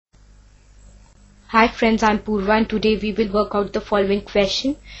Hi friends, I'm Purva and today we will work out the following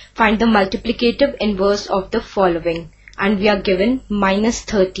question. Find the multiplicative inverse of the following, and we are given minus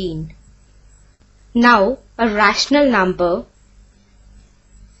 13. Now, a rational number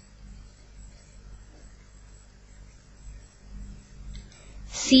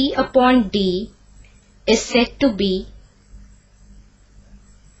C upon D is said to be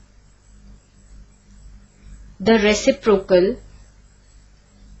the reciprocal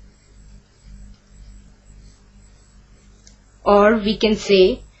or we can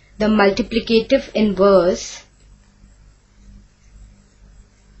say the multiplicative inverse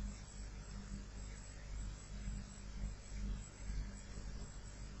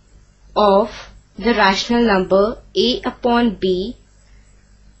of the rational number A upon B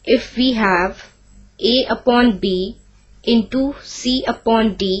if we have A upon B into C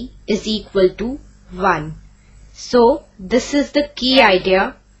upon D is equal to 1. So this is the key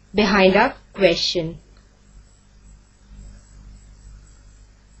idea behind our question.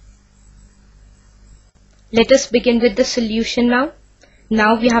 Let us begin with the solution now.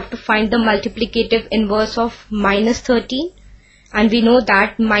 Now we have to find the multiplicative inverse of minus 13, and we know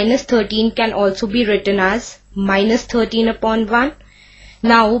that minus 13 can also be written as minus 13 upon 1.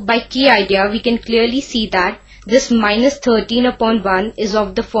 Now by key idea we can clearly see that this minus 13 upon 1 is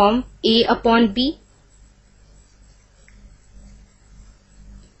of the form A upon B.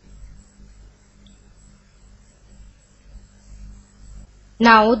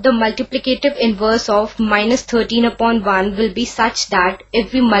 Now the multiplicative inverse of minus 13 upon 1 will be such that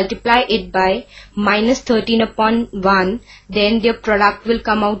if we multiply it by minus 13 upon 1, then their product will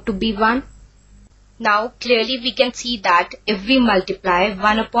come out to be 1. Now clearly we can see that if we multiply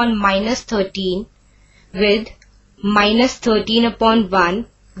 1 upon minus 13 with minus 13 upon 1,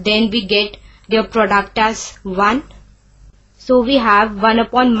 then we get their product as 1. So we have 1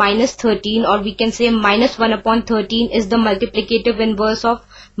 upon minus 13, or we can say minus 1 upon 13 is the multiplicative inverse of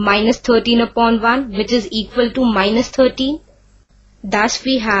minus 13 upon 1, which is equal to minus 13. Thus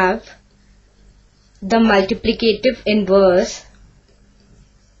we have the multiplicative inverse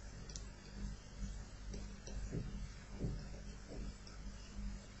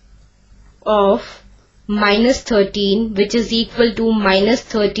of minus 13, which is equal to minus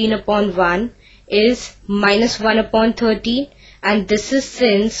 13 upon 1, is minus 1 upon 13, and this is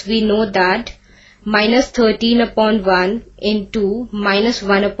since we know that minus 13 upon 1 into minus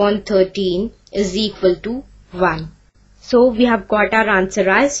 1 upon 13 is equal to 1. So we have got our answer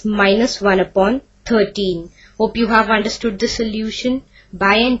as minus 1 upon 13. Hope you have understood the solution.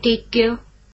 Bye and take care.